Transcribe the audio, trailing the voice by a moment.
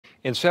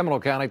In Seminole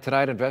County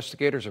tonight,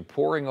 investigators are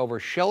poring over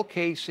shell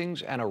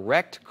casings and a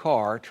wrecked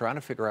car, trying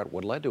to figure out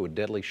what led to a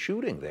deadly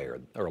shooting there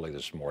early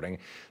this morning.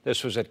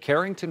 This was at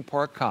Carrington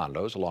Park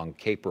condos along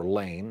Caper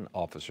Lane.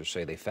 Officers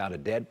say they found a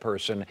dead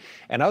person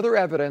and other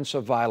evidence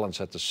of violence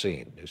at the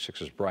scene. News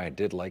 6's Brian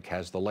Didlake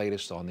has the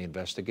latest on the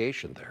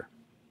investigation there.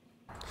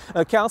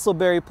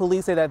 Casselberry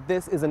police say that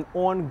this is an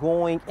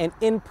ongoing and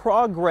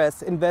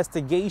in-progress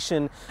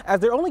investigation, as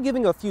they're only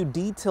giving a few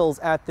details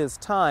at this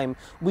time.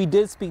 We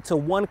did speak to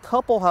one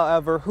couple,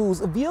 however, whose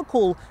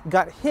vehicle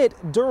got hit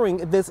during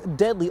this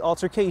deadly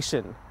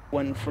altercation.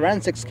 When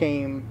forensics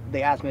came,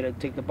 they asked me to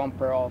take the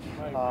bumper off,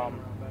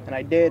 and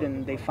I did,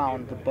 and they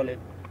found the bullet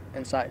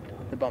inside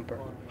the bumper.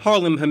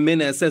 Harlem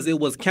Jimenez says it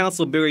was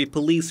Casselberry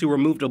police who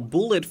removed a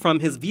bullet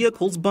from his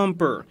vehicle's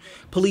bumper.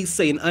 Police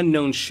say an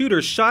unknown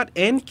shooter shot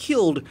and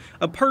killed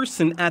a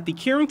person at the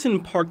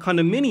Carrington Park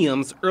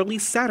condominiums early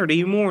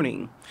Saturday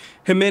morning.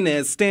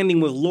 Jimenez,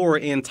 standing with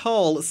Laura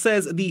Antal,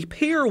 says the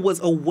pair was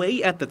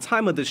away at the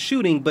time of the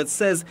shooting, but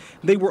says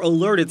they were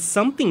alerted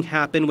something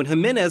happened when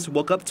Jimenez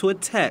woke up to a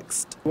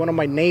text. One of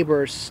my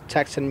neighbors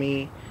texted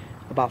me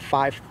about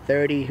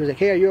 5:30. He was like,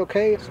 "Hey, are you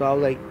okay?" So I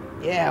was like,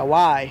 "Yeah,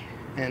 why?"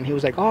 And he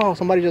was like, "Oh,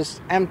 somebody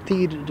just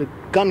emptied the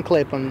gun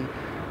clip on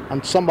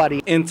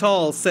somebody."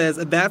 Antal says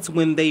that's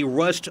when they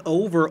rushed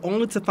over,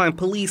 only to find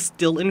police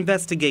still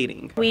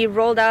investigating. We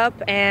rolled up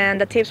and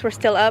the tapes were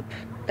still up.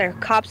 There are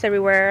cops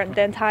everywhere.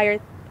 The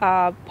entire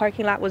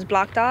parking lot was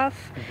blocked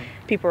off.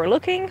 People were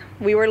looking.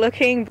 We were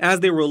looking.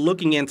 As they were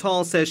looking,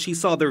 Antal says she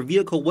saw their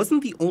vehicle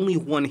wasn't the only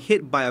one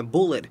hit by a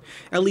bullet.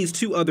 At least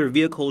two other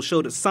vehicles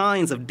showed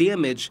signs of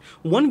damage.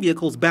 One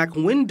vehicle's back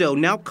window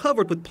now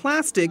covered with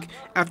plastic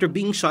after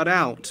being shot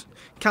out.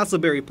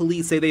 Casselberry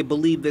police say they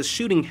believe this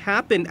shooting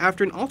happened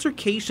after an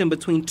altercation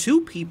between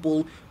two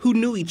people who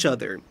knew each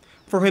other.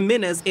 For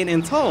Jimenez and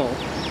Antal,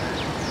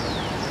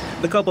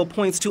 the couple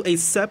points to a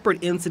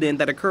separate incident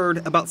that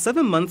occurred about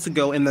 7 months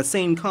ago in the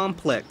same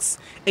complex,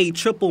 a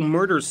triple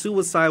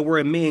murder-suicide where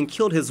a man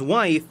killed his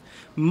wife,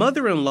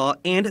 mother-in-law,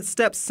 and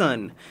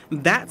stepson.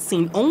 That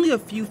scene only a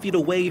few feet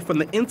away from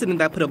the incident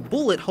that put a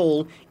bullet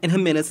hole in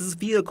Jimenez's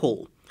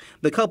vehicle.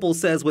 The couple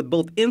says with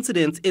both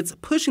incidents, it's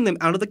pushing them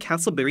out of the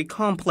Casselberry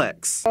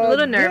complex. A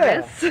little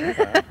nervous,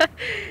 Yeah.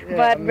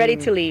 but ready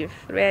to leave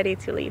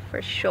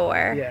for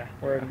sure. Yeah,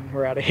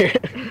 we're out of here.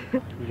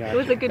 It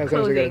was a good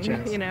closing,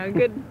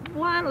 good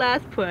one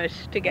last push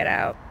to get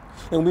out.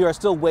 And we are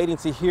still waiting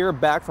to hear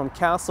back from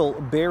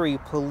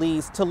Casselberry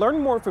police to learn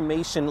more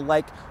information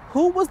like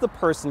who was the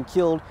person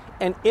killed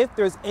and if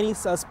there's any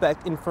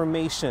suspect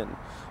information.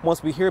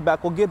 Once we hear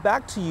back, we'll get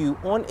back to you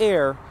on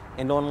air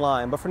and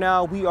online. But for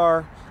now, we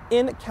are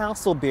in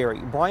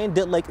Casselberry. Brian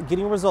Didlake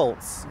getting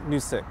results,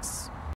 News 6.